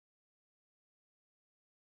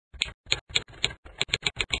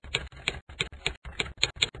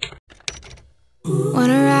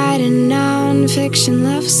Wanna write a non-fiction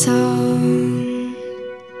love song,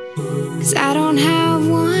 'cause I don't have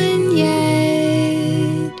one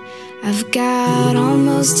yet. I've got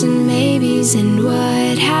almost and maybes and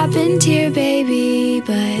what happened here, baby,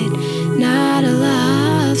 but not a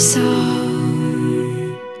love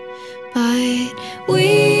song. But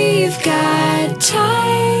we've got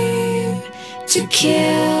time to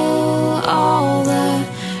kill all the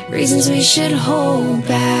reasons we should hold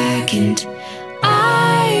back, and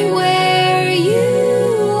I wear you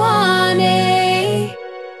on a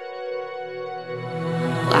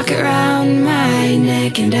locket around my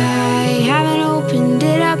neck, and I haven't opened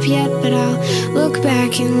it up yet, but I'll look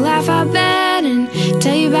back and laugh, I bet, and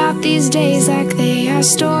tell you about these days like they are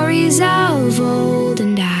stories of old.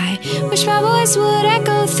 And I wish my voice would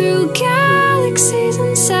echo through galaxies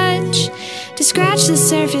and such, to scratch the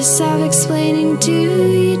surface of explaining to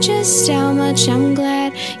you just how much I'm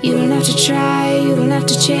glad. You don't have to try, you don't have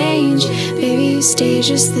to change, baby, you stay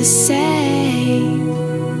just the same.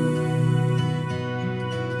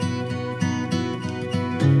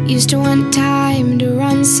 Used to want time to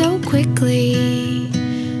run so quickly,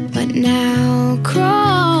 but now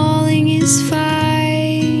crawling is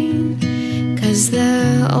fine. 'Cause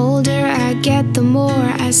the older I get, the more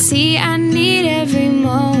I see I need every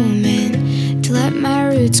moment to let my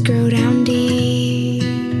roots grow down deep.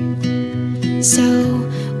 So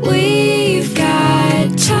we've got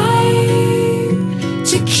time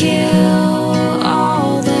to kill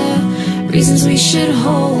all the reasons we should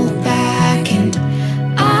hold back, and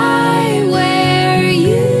I wear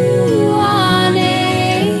you on a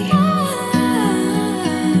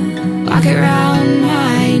locket around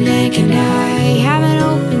my neck, and I haven't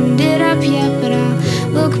opened it up yet, but I'll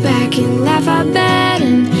look back and laugh, I bet,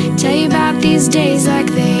 and tell you about these days like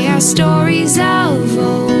they are stories of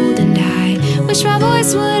old. And I wish my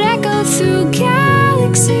voice would echo through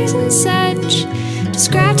galaxies and such, to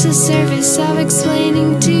scratch the surface of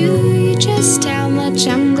explaining to you just how much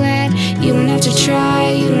I'm glad. You don't have to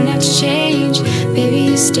try, you don't have to change, baby,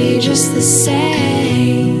 you stay just the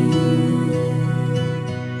same.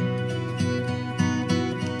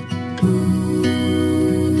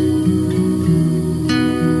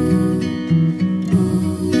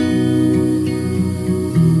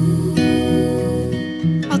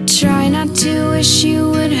 Try not to wish you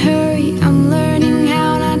would hurry, I'm learning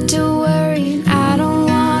how not to worry, and I don't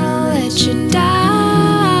wanna let you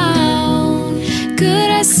down. Could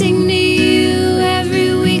I sing to you every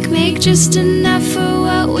week, make just enough for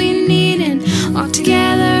what we need, and walk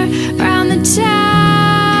together around the town?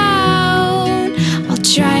 I'll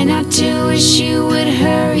try not to wish you would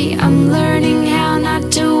hurry, I'm learning how not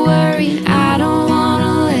to worry, and I don't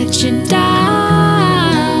wanna let you down.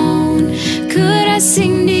 Could I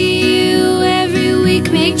sing to you every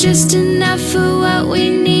week, make just enough for what we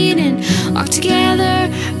need, and walk together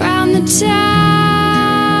around the town?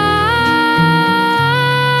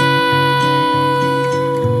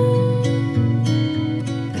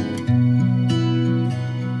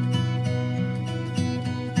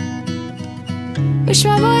 Wish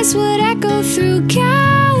my voice would echo through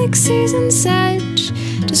galaxies and such,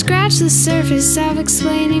 to scratch the surface of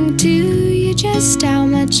explaining to you just how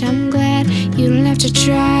much I'm glad. You don't have to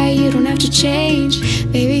try, you don't have to change,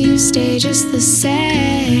 baby, you stay just the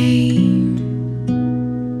same.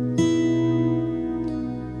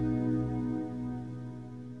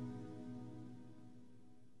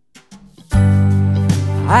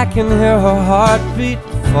 I can hear her heartbeat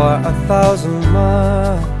for 1,000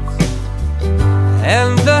 miles,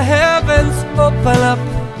 and the heavens open up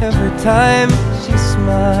every time she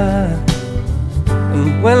smiles.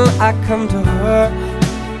 And when I come to her,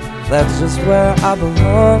 that's just where I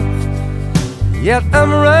belong. Yet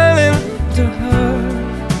I'm running to her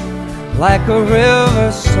like a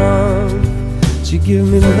river song. She gives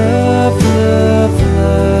me love, love,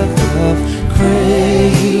 love, love,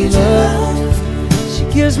 crazy love. She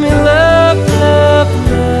gives me love, love,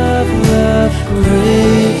 love, love,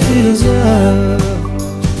 crazy love.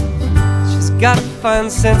 She's got a fine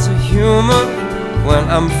sense of humor when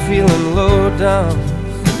I'm feeling low down,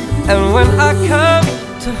 and when I come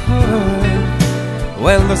to her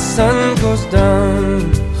when the sun goes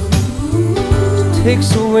down. She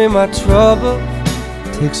takes away my trouble,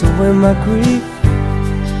 takes away my grief,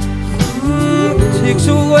 takes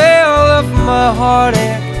away all of my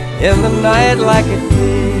heartache in the night like a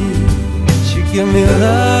thief. She give me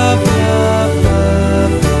love, love,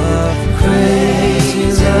 love, love, crazy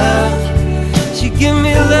love. She give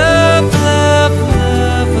me love, love,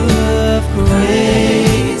 love, love,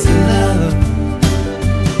 crazy love.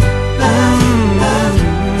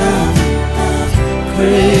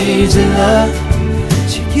 Crazy love.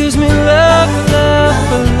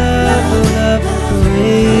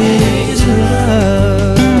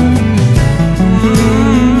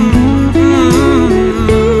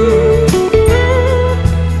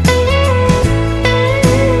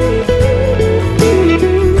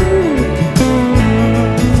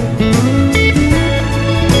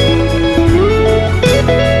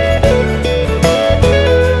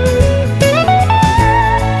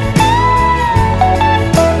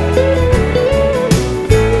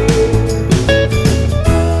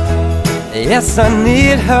 Yes, I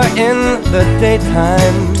need her in the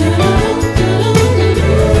daytime.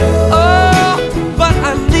 Oh, but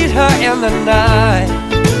I need her in the night.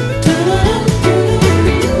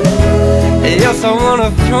 Yes, I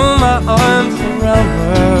wanna throw my arms around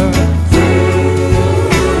her,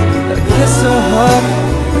 kiss her,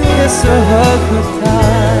 hug her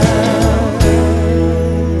tight.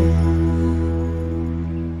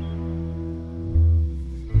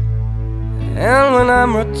 And when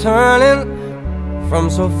I'm returning from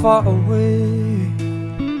so far away,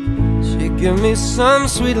 she give me some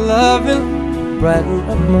sweet loving, brighten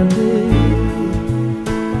up my day.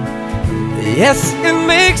 Yes, it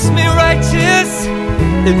makes me righteous,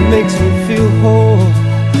 it makes me feel whole,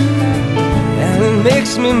 and it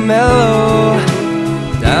makes me mellow.